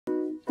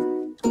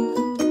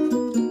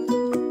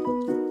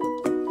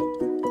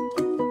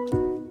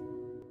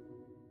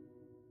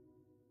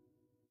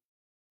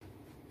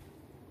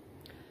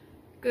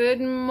Good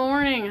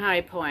morning,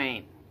 High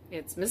Point.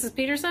 It's Mrs.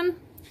 Peterson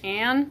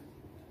and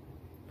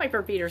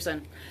Piper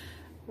Peterson.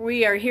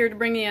 We are here to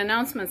bring the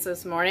announcements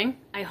this morning.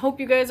 I hope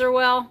you guys are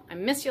well. I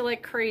miss you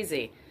like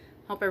crazy.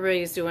 Hope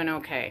everybody's doing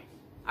okay.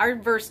 Our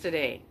verse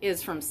today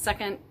is from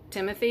 2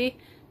 Timothy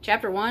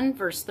chapter 1,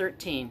 verse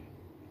 13.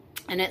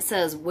 And it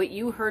says, "What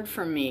you heard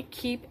from me,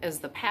 keep as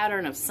the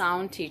pattern of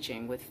sound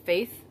teaching with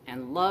faith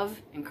and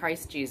love in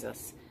Christ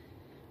Jesus."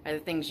 Are the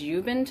things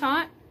you've been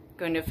taught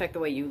going to affect the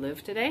way you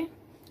live today?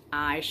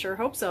 I sure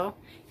hope so.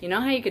 You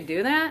know how you could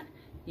do that?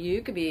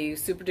 You could be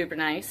super duper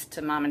nice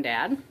to mom and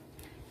dad.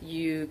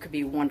 You could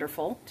be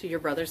wonderful to your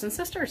brothers and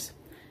sisters.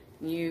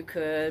 You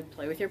could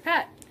play with your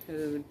pet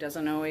who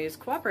doesn't always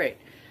cooperate.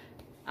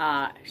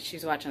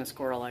 She's watching a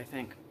squirrel, I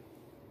think.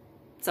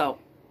 So,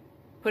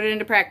 put it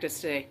into practice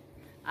today.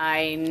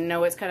 I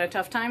know it's kind of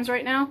tough times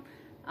right now.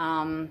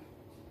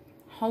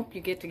 Hope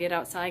you get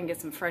outside and get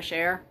some fresh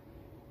air.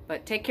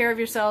 But take care of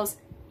yourselves.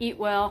 Eat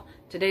well.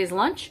 Today's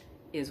lunch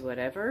is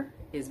whatever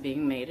is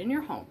being made in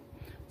your home.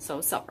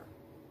 So supper.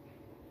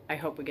 I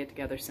hope we get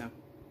together soon.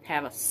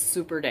 Have a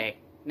super day.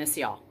 Miss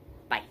y'all.